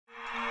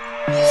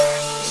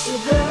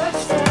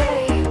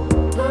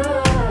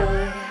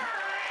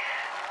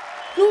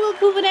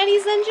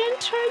Kubernetes Engine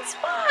turns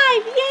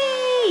 5!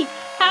 Yay!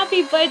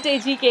 Happy birthday,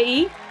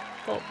 GKE!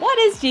 But what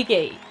is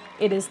GKE?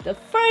 It is the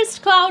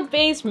first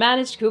cloud-based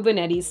managed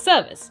Kubernetes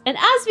service. And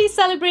as we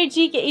celebrate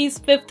GKE's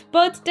 5th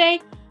birthday,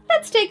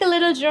 let's take a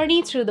little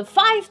journey through the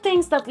 5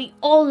 things that we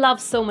all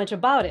love so much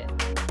about it.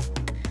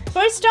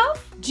 First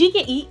off,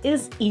 GKE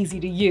is easy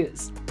to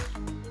use.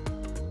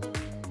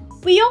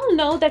 We all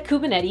know that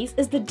Kubernetes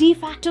is the de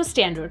facto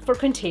standard for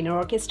container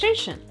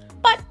orchestration,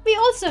 but we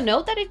also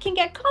know that it can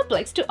get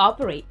complex to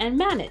operate and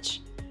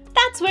manage.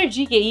 That's where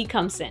GKE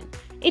comes in.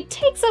 It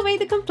takes away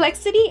the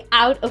complexity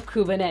out of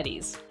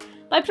Kubernetes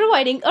by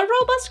providing a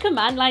robust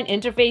command line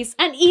interface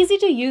and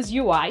easy-to-use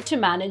UI to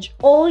manage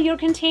all your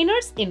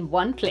containers in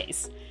one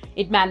place.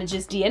 It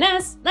manages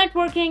DNS,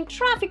 networking,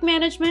 traffic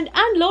management,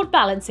 and load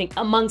balancing,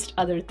 amongst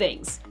other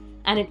things.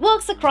 And it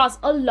works across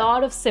a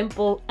lot of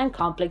simple and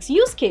complex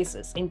use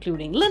cases,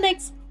 including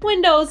Linux,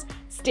 Windows,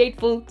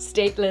 stateful,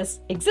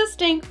 stateless,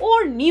 existing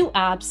or new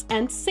apps,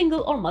 and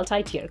single or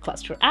multi-tier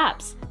cluster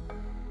apps.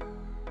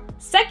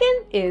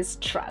 Second is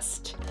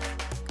trust.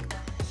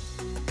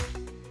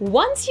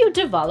 Once you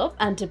develop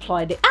and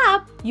deploy the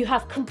app, you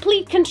have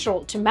complete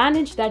control to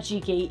manage that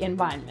GKE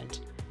environment.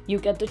 You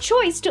get the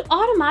choice to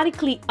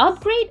automatically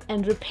upgrade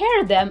and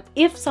repair them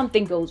if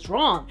something goes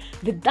wrong,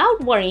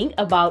 without worrying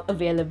about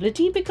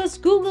availability because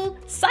Google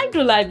site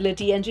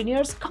reliability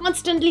engineers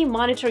constantly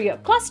monitor your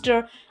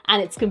cluster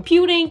and its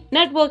computing,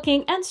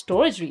 networking, and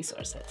storage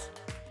resources.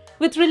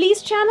 With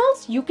release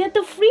channels, you get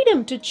the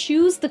freedom to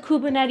choose the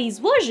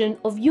Kubernetes version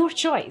of your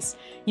choice.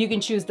 You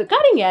can choose the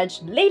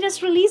cutting-edge,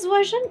 latest release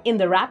version in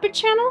the rapid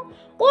channel,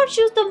 or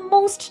choose the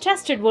most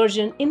tested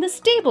version in the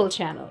stable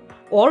channel,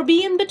 or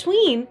be in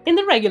between in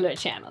the regular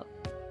channel.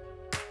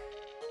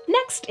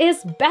 Next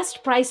is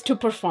best price to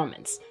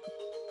performance.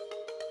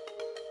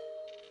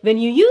 When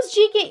you use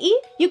GKE,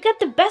 you get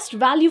the best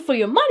value for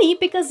your money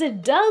because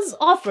it does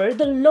offer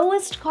the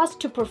lowest cost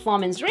to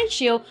performance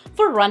ratio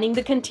for running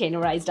the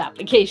containerized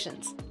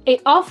applications.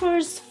 It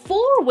offers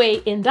 4-way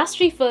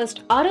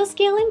industry-first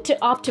auto-scaling to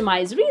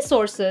optimize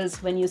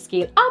resources when you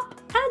scale up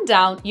and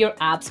down your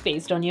apps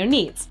based on your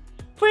needs.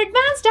 For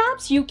advanced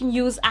apps, you can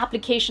use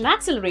application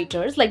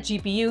accelerators like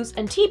GPUs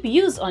and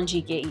TPUs on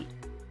GKE. And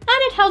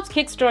it helps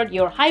kickstart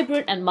your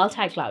hybrid and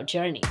multi-cloud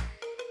journey.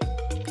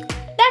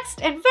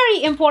 Next, and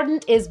very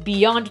important, is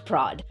Beyond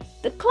Prod,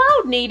 the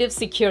cloud-native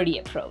security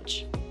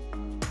approach.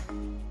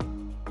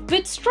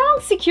 With strong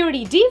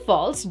security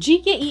defaults,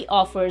 GKE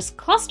offers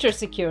cluster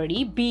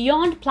security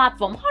beyond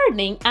platform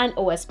hardening and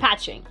OS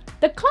patching.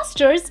 The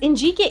clusters in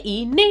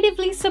GKE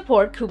natively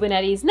support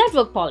Kubernetes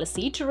network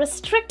policy to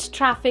restrict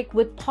traffic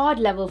with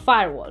pod-level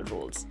firewall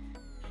rules.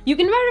 You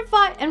can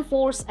verify,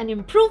 enforce, and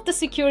improve the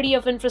security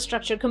of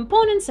infrastructure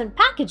components and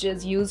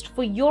packages used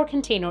for your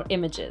container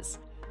images.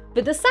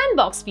 With the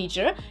sandbox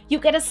feature, you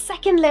get a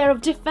second layer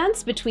of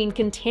defense between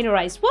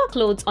containerized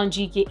workloads on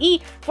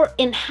GKE for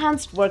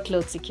enhanced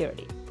workload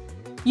security.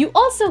 You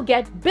also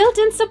get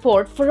built-in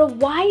support for a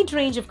wide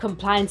range of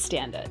compliance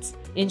standards.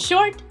 In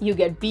short, you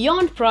get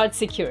Beyond Prod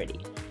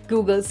security,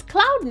 Google's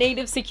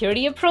cloud-native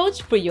security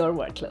approach for your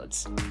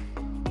workloads.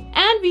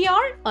 And we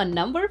are on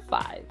number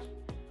 5.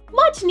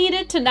 Much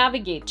needed to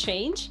navigate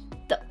change,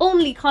 the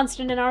only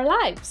constant in our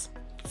lives: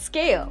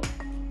 scale.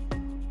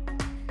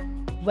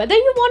 Whether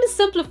you want to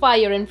simplify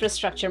your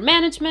infrastructure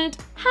management,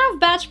 have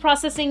batch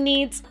processing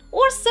needs,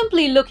 or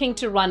simply looking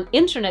to run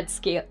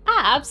internet-scale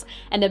apps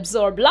and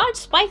absorb large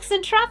spikes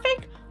in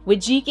traffic, with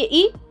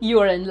GKE,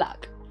 you're in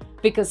luck.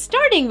 Because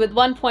starting with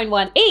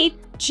 1.18,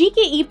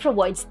 GKE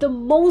provides the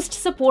most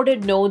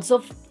supported nodes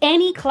of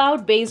any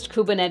cloud-based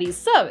Kubernetes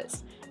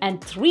service,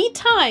 and 3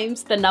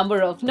 times the number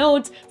of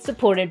nodes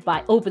supported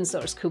by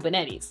open-source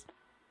Kubernetes.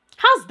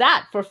 How's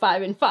that for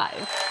 5 and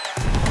 5?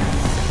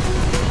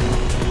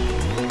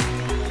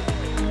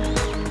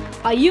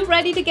 Are you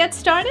ready to get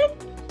started?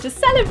 To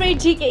celebrate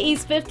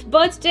GKE's 5th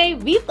birthday,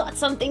 we've got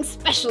something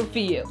special for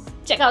you.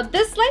 Check out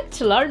this link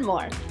to learn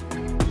more.